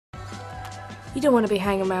You don't want to be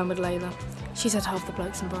hanging around with Layla. She's had half the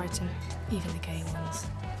blokes in Brighton, even the gay ones.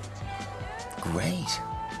 Great.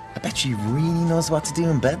 I bet she really knows what to do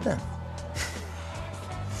in bed then.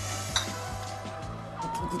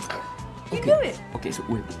 You do it. Okay, so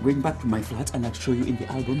we're going back to my flat and I'll show you in the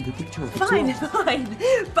album the picture of the Fine.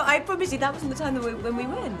 But I promise you that wasn't the time that when we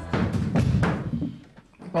went.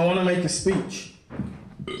 I want to make a speech.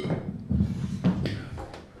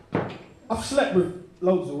 I've slept with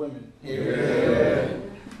loads of women. Yeah.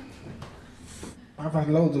 I've had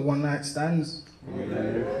loads of one-night stands.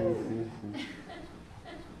 Yeah.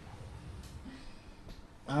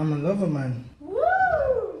 I'm a lover, man.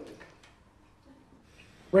 Woo!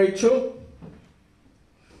 Rachel?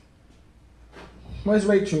 Where's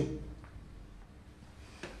Rachel?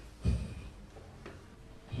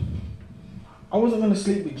 I wasn't gonna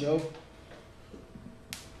sleep with Joe.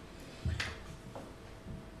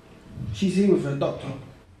 She's here with her doctor.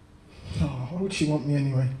 Oh, why would she want me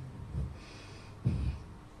anyway?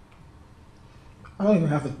 I don't even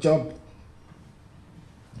have a job.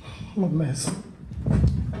 I'm a mess.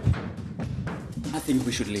 I think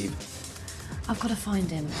we should leave. I've got to find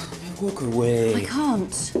him. Walk away. I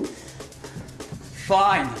can't.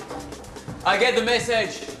 Fine. I get the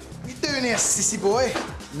message. What you doing here, sissy boy?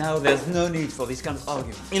 Now there's no need for this kind of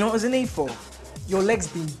argument. You know what there's a need for? Your leg's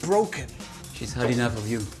been broken. She's had enough of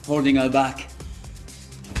you, holding her back.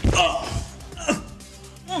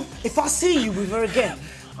 If I see you with her again,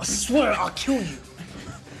 I swear I'll kill you.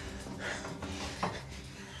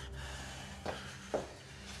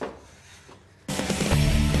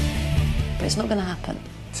 But it's not going to happen.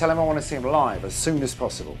 Tell him I want to see him live as soon as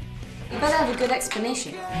possible. You better have a good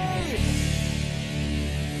explanation.